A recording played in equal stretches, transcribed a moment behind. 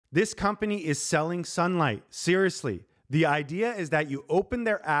This company is selling sunlight. Seriously. The idea is that you open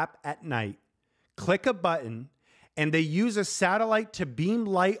their app at night, click a button, and they use a satellite to beam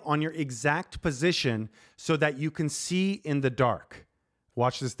light on your exact position so that you can see in the dark.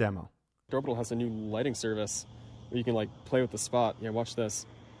 Watch this demo. Orbital has a new lighting service where you can like play with the spot. Yeah, watch this.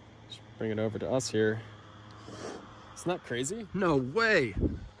 Just bring it over to us here. Isn't that crazy? No way.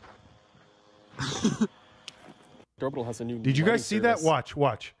 Orbital has a new Did you guys see that?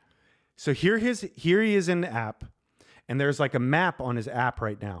 Watch. So here he is in the app, and there's like a map on his app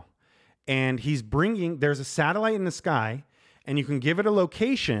right now. And there's a satellite in the sky, and you can give it a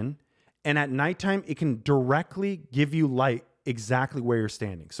location, and at nighttime it can directly give you light exactly where you're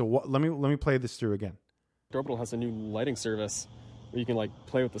standing. So let me play this through again. Orbital has a new lighting service where you can like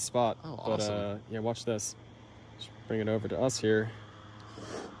play with the spot. Oh, awesome. Yeah, watch this. Just bring it over to us here.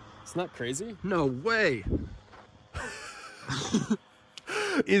 Isn't that crazy? No way.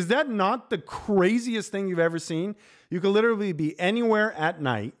 Is that not the craziest thing you've ever seen? You can literally be anywhere at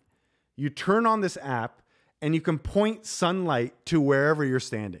night. You turn on this app and you can point sunlight to wherever you're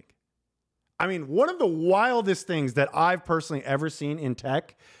standing. I mean, one of the wildest things that I've personally ever seen in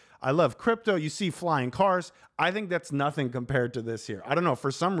tech. I love crypto. You see flying cars. I think that's nothing compared to this here. I don't know.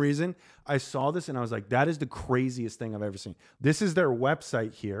 For some reason, I saw this and I was like, that is the craziest thing I've ever seen. This is their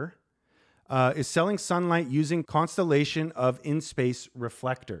website here. Is selling sunlight using constellation of in-space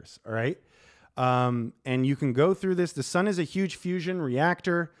reflectors, all right? And you can go through this. The sun is a huge fusion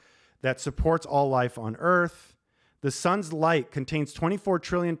reactor that supports all life on Earth. The sun's light contains 24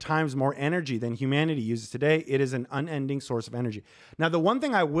 trillion times more energy than humanity uses today. It is an unending source of energy. Now, the one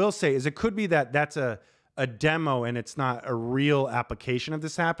thing I will say is it could be that that's a demo and it's not a real application of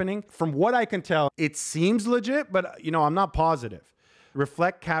this happening. From what I can tell, it seems legit, but I'm not positive.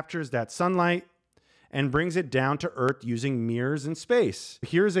 Reflect captures that sunlight and brings it down to Earth using mirrors in space.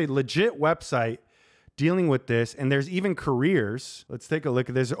 Here's a legit website dealing with this, and there's even careers. Let's take a look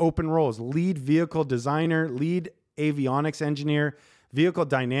at this. Open roles: lead vehicle designer, lead avionics engineer, vehicle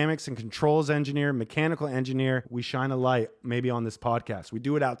dynamics and controls engineer, mechanical engineer. We shine a light maybe on this podcast. We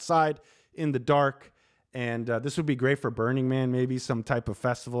do it outside in the dark. And this would be great for Burning Man, maybe some type of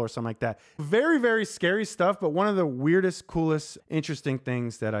festival or something like that. Very, very scary stuff, but one of the weirdest, coolest, interesting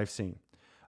things that I've seen.